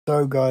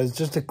So guys,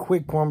 just a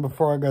quick one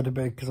before I go to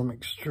bed because I'm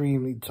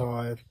extremely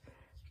tired.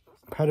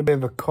 I've had a bit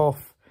of a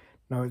cough.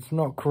 No, it's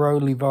not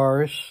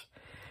coronavirus.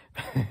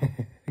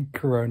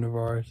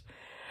 Coronavirus.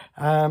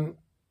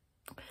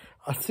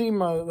 I see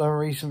the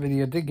recent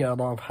video did get a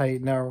lot of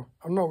hate. Now,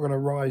 I'm not going to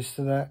rise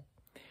to that.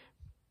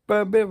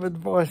 But a bit of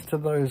advice to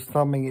those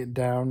thumbing it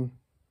down.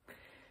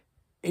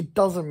 It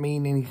doesn't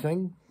mean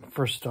anything,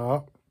 for a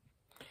start.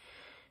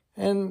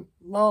 And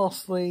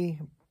lastly,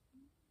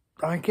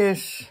 I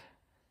guess...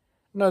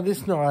 No,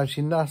 that's not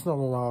the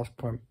last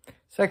point.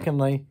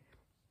 Secondly,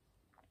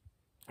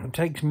 it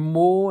takes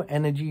more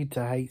energy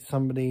to hate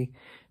somebody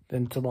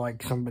than to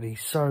like somebody.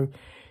 So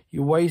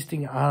you're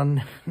wasting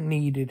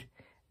unneeded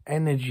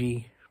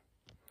energy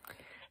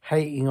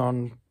hating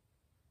on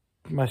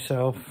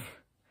myself.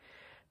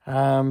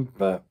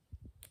 But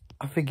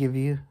I forgive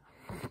you.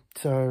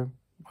 So,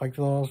 like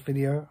the last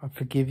video, I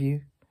forgive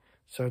you.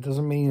 So it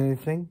doesn't mean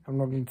anything. I'm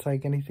not going to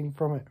take anything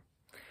from it.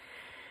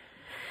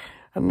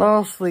 And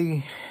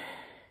lastly,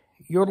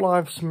 your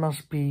lives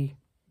must be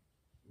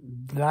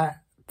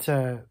that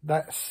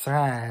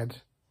sad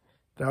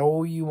that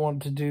all you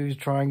want to do is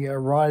try and get a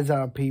rise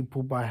out of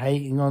people by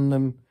hating on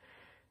them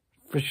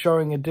for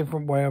showing a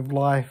different way of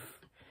life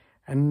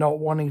and not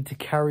wanting to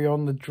carry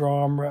on the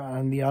drama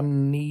and the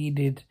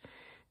unneeded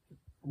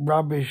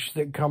rubbish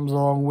that comes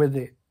along with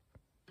it.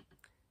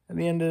 At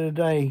the end of the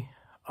day,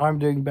 I'm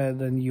doing better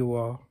than you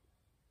are.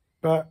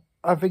 But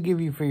I forgive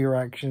you for your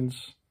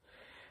actions.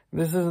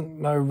 This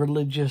isn't no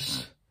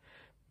religious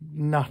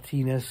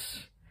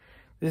nuttiness.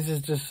 This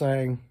is just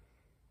saying,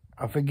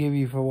 I forgive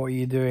you for what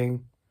you're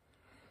doing.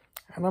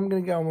 And I'm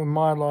going to get on with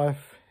my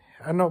life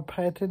and not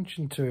pay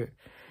attention to it.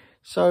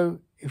 So,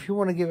 if you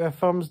want to give a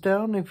thumbs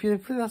down, if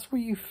that's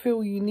what you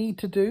feel you need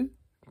to do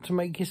to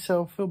make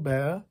yourself feel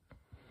better,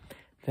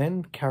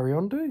 then carry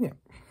on doing it.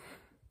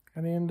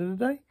 At the end of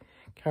the day,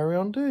 carry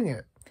on doing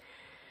it.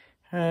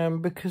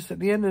 Because at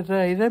the end of the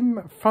day,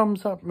 them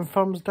thumbs up and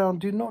thumbs down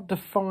do not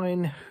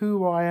define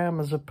who I am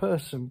as a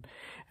person.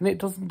 And it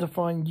doesn't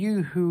define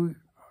you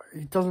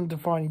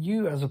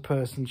as a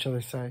person, shall I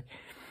say.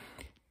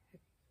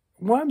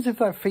 What happens if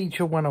that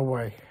feature went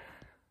away?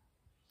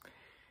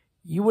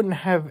 You wouldn't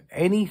have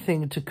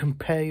anything to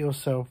compare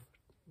yourself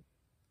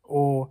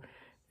or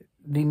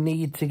the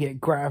need to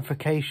get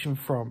gratification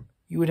from.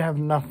 You would have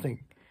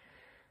nothing.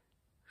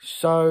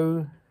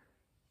 So,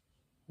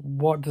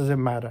 what does it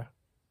matter?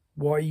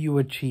 What are you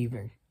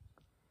achieving?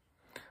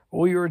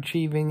 All you're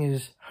achieving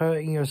is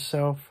hurting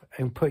yourself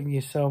and putting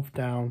yourself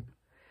down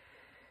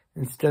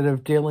instead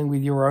of dealing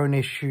with your own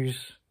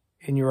issues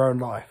in your own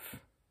life.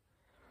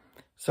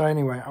 So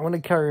anyway, I'm going to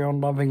carry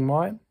on loving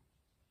mine.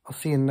 I'll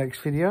see you in the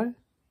next video.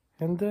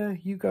 And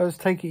you guys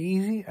take it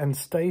easy and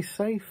stay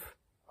safe.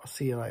 I'll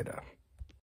see you later.